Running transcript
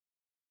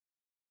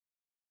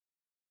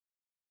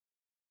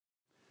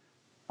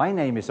My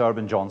name is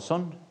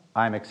Jonsson.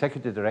 I'm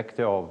Executive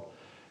Director of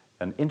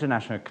an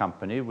international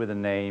company with the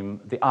name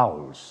The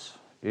Owls.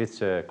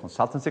 It's a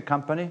consultancy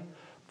company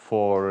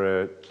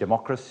for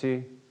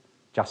democracy,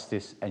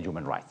 justice and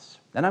human rights.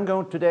 And I'm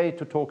going today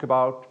to talk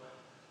about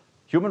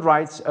human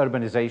rights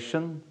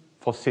urbanization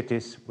for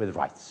cities with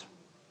rights.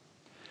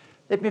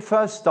 Let me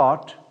first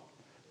start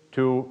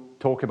to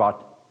talk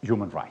about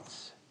human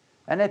rights.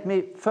 And let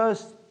me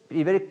first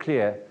be very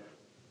clear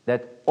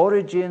that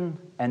origin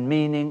and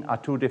meaning are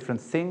two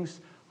different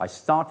things. I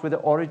start with the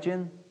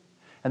origin,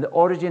 and the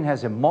origin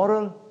has a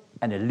moral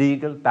and a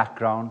legal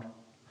background,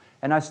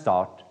 and I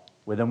start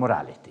with the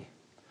morality.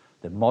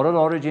 The moral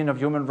origin of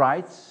human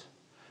rights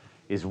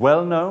is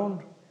well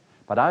known,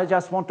 but I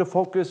just want to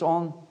focus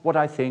on what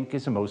I think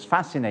is the most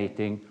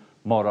fascinating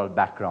moral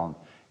background,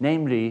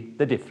 namely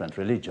the different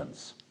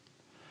religions.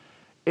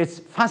 It's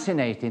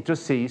fascinating to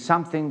see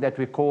something that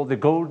we call the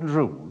golden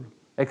rule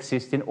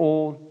exist in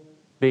all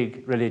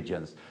big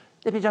religions.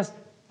 Let me just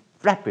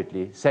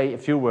rapidly say a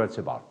few words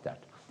about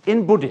that.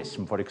 In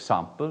Buddhism, for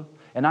example,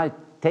 and I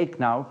take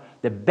now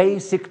the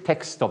basic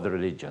text of the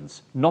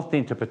religions, not the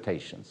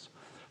interpretations.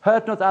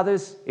 Hurt not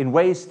others in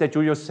ways that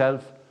you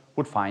yourself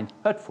would find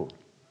hurtful.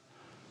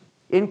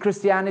 In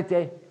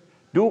Christianity,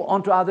 do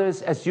unto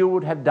others as you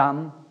would have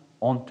done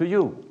unto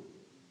you.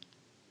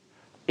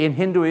 In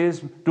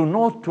Hinduism, do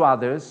not to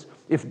others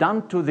if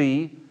done to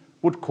thee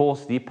would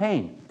cause thee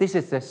pain. This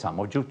is the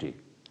sum of duty.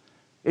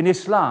 In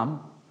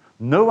Islam,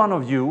 no one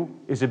of you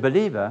is a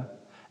believer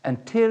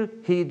until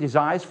he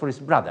desires for his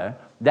brother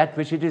that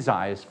which he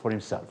desires for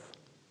himself.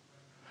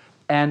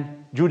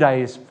 And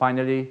Judaism,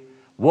 finally,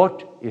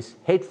 what is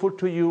hateful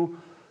to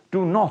you,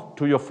 do not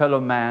to your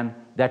fellow man.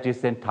 That is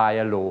the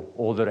entire law.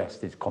 All the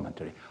rest is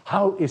commentary.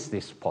 How is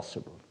this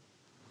possible?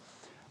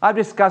 I've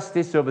discussed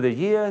this over the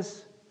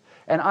years,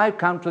 and I've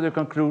come to the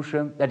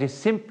conclusion that it's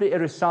simply a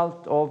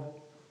result of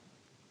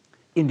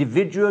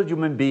individual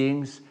human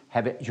beings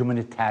have a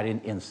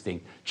humanitarian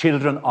instinct.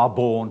 Children are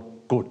born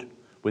good,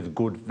 with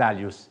good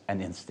values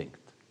and instinct.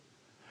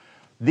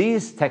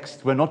 These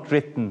texts were not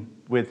written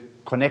with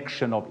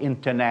connection of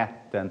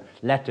internet and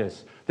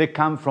letters. They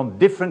come from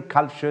different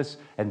cultures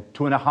and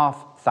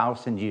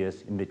 2,500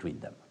 years in between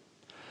them.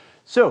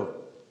 So,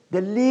 the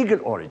legal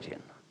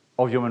origin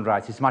of human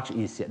rights is much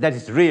easier. That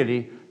is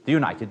really the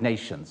United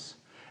Nations.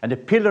 And the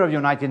pillar of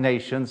United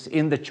Nations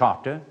in the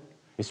Charter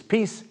is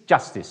peace,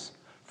 justice,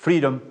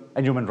 freedom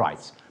and human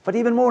rights. But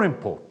even more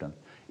important,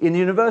 in the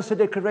Universal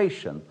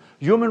Declaration,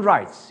 human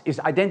rights is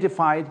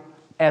identified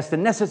as the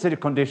necessary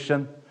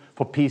condition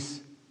for peace,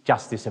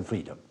 justice and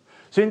freedom.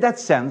 So in that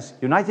sense,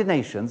 United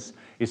Nations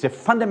is a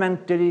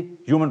fundamentally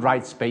human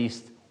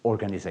rights-based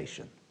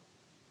organization.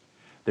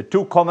 The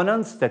two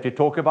covenants that we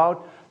talk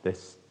about, the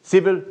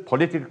civil,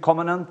 political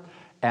covenant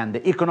and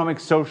the economic,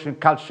 social and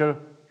cultural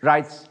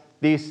rights,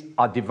 these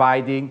are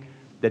dividing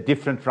the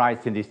different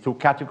rights in these two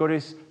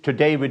categories.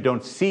 Today we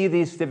don't see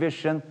this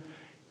division.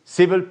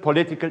 Civil,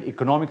 political,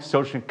 economic,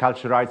 social and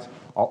cultural rights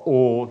are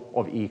all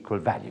of equal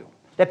value.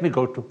 Let me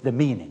go to the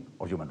meaning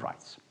of human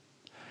rights.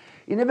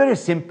 In a very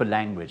simple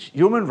language,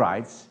 human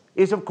rights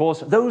is of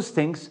course those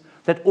things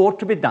that ought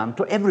to be done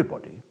to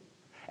everybody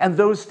and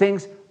those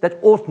things that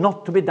ought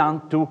not to be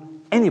done to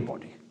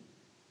anybody.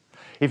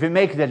 If we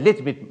make it a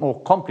little bit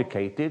more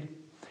complicated,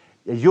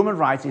 human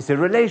rights is a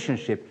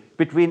relationship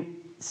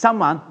between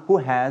someone who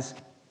has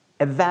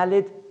a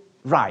valid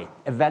right,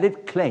 a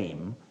valid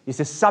claim, is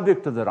a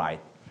subject of the right,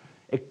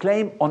 a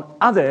claim on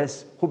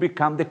others who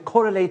become the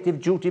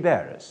correlative duty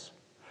bearers.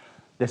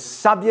 The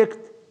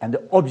subject and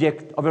the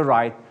object of a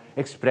right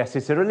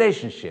expresses a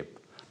relationship.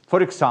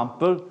 For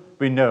example,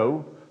 we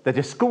know that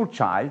a school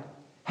child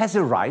has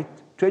a right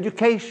to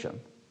education,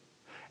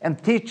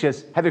 and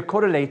teachers have a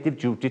correlative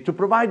duty to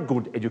provide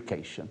good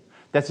education.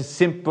 That's a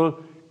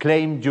simple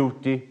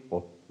claim-duty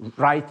or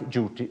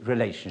right-duty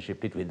relationship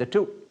between the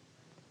two.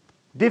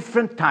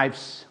 Different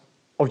types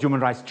of human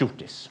rights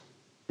duties.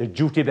 The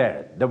duty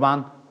bearer, the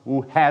one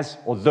who has,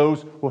 or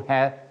those who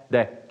have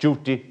the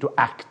duty to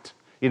act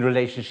in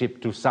relationship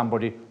to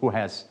somebody who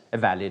has a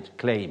valid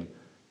claim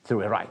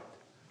through a right.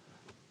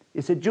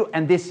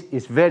 And this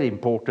is very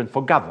important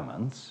for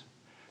governments.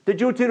 The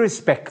duty to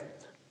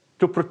respect,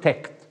 to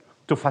protect,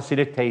 to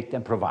facilitate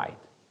and provide.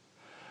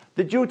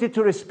 The duty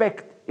to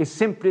respect is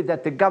simply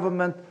that the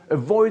government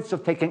avoids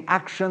of taking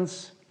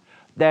actions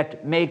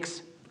that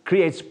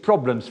creates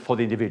problems for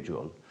the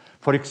individual.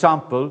 For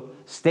example,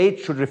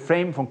 states should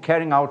refrain from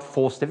carrying out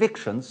forced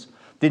evictions,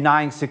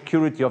 denying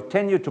security of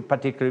tenure to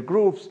particular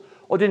groups,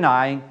 or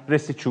denying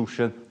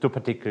restitution to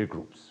particular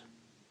groups.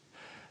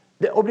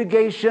 The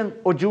obligation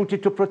or duty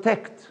to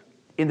protect,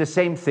 in the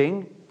same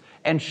thing,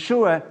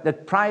 ensure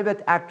that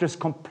private actors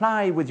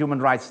comply with human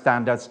rights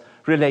standards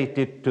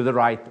related to the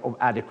right of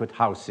adequate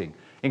housing,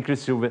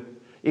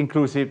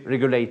 inclusive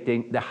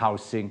regulating the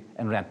housing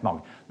and rent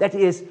market. That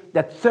is,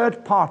 that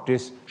third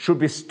parties should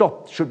be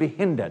stopped, should be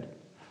hindered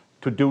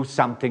to do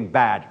something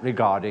bad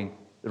regarding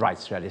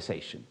rights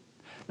realization.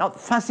 Now,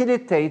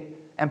 facilitate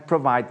and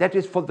provide, that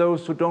is for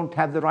those who don't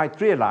have the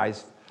right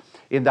realized,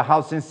 In the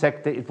housing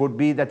sector, it would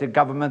be that the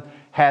government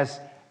has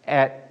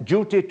a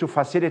duty to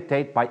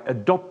facilitate by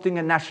adopting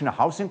a national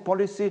housing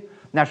policy,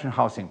 national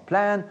housing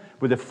plan,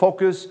 with a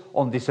focus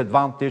on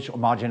disadvantaged or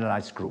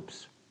marginalized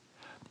groups.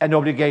 An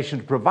obligation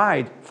to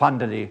provide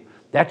finally,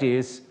 that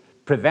is,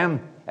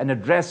 prevent and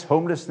address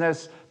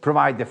homelessness,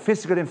 provide the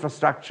physical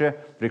infrastructure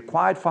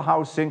required for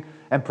housing,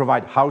 and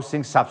provide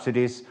housing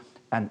subsidies,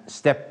 and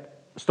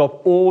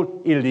stop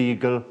all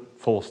illegal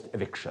forced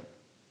eviction.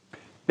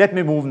 Let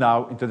me move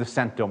now into the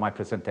center of my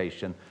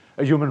presentation,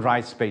 a human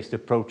rights-based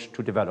approach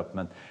to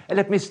development. And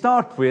let me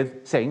start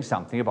with saying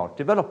something about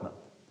development.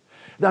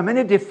 There are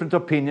many different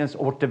opinions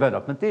of what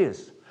development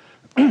is.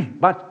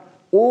 But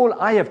all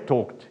I have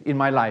talked in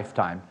my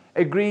lifetime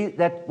agree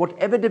that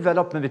whatever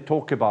development we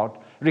talk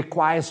about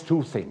requires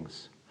two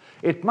things.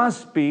 It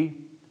must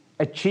be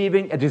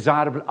achieving a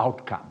desirable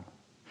outcome.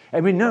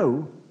 And we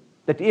know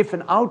that if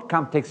an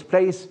outcome takes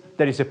place,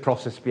 there is a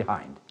process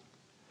behind.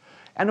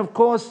 And of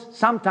course,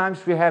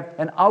 sometimes we have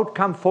an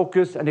outcome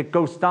focus and it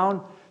goes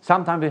down.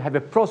 Sometimes we have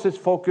a process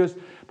focus,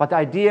 but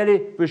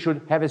ideally we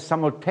should have a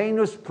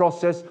simultaneous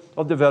process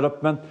of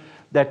development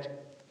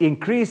that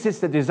increases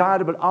the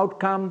desirable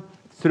outcome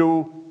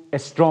through a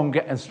stronger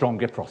and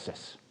stronger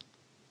process.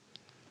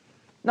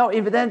 Now,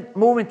 if we then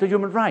move into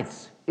human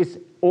rights, it's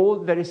all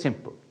very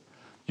simple.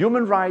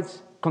 Human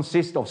rights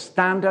consist of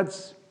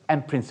standards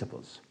and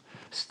principles.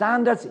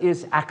 Standards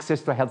is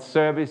access to health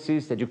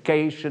services,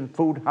 education,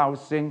 food,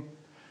 housing.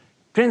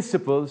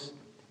 Principles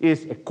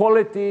is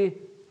equality,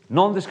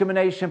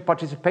 non-discrimination,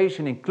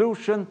 participation,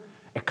 inclusion,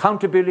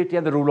 accountability,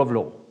 and the rule of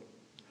law.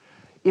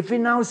 If we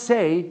now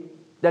say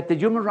that the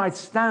human rights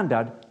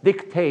standard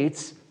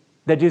dictates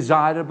the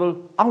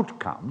desirable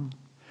outcome,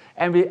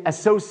 and we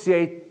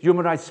associate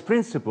human rights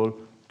principle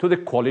to the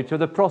quality of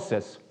the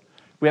process,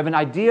 we have an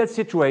ideal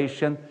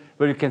situation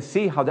where you can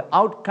see how the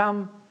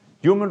outcome,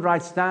 human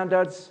rights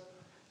standards,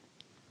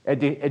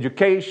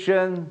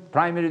 education,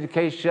 primary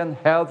education,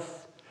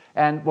 health,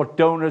 and what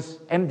donors,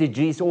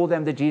 MDGs, all the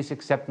MDGs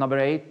except number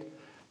 8,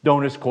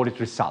 donors call it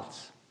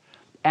results.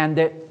 And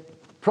the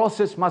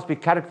process must be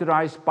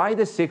characterized by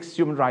the 6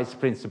 human rights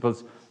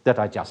principles that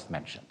I just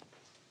mentioned.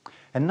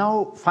 And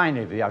now,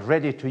 finally, we are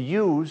ready to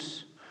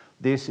use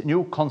this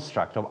new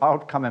construct of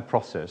outcome and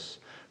process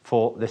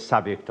for the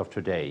subject of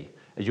today,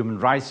 a human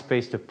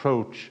rights-based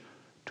approach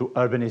to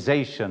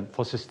urbanization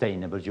for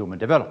sustainable human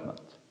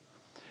development.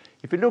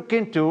 If we look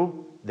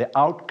into the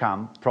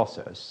outcome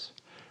process,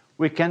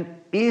 we can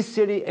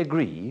easily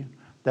agree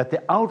that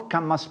the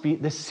outcome must be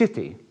the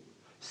city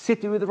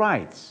with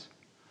rights.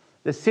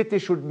 The city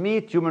should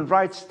meet human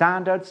rights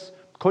standards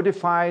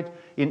codified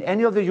in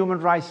any of the human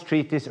rights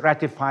treaties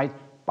ratified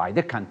by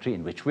the country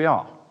in which we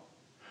are.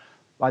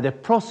 By the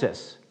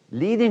process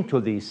leading to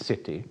this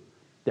city,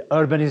 the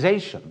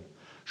urbanization,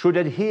 should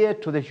adhere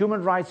to the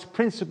human rights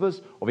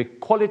principles of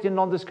equality,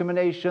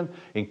 non-discrimination,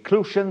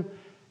 inclusion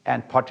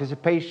and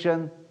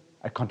participation,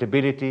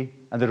 accountability,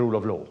 and the rule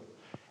of law.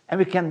 And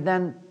we can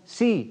then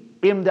see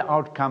in the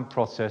outcome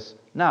process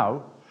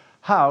now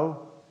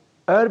how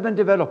urban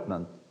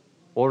development,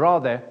 or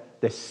rather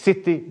the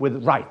city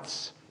with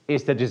rights,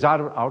 is the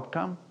desirable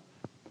outcome,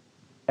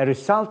 a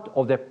result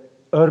of the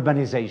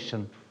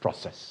urbanization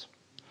process.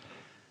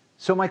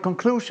 So my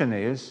conclusion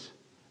is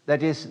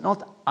that it's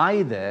not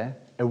either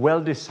a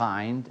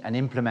well-designed and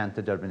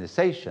implemented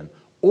urbanization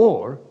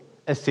or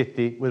a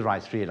city with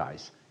rights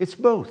realized. It's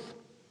both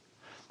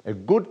a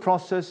good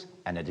process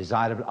and a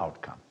desirable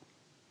outcome.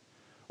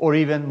 Or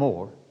even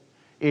more,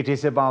 it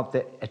is about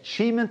the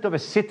achievement of a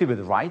city with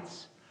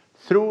rights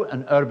through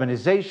an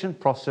urbanization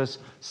process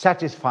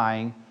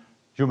satisfying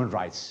human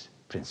rights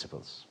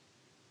principles.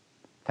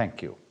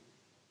 Thank you.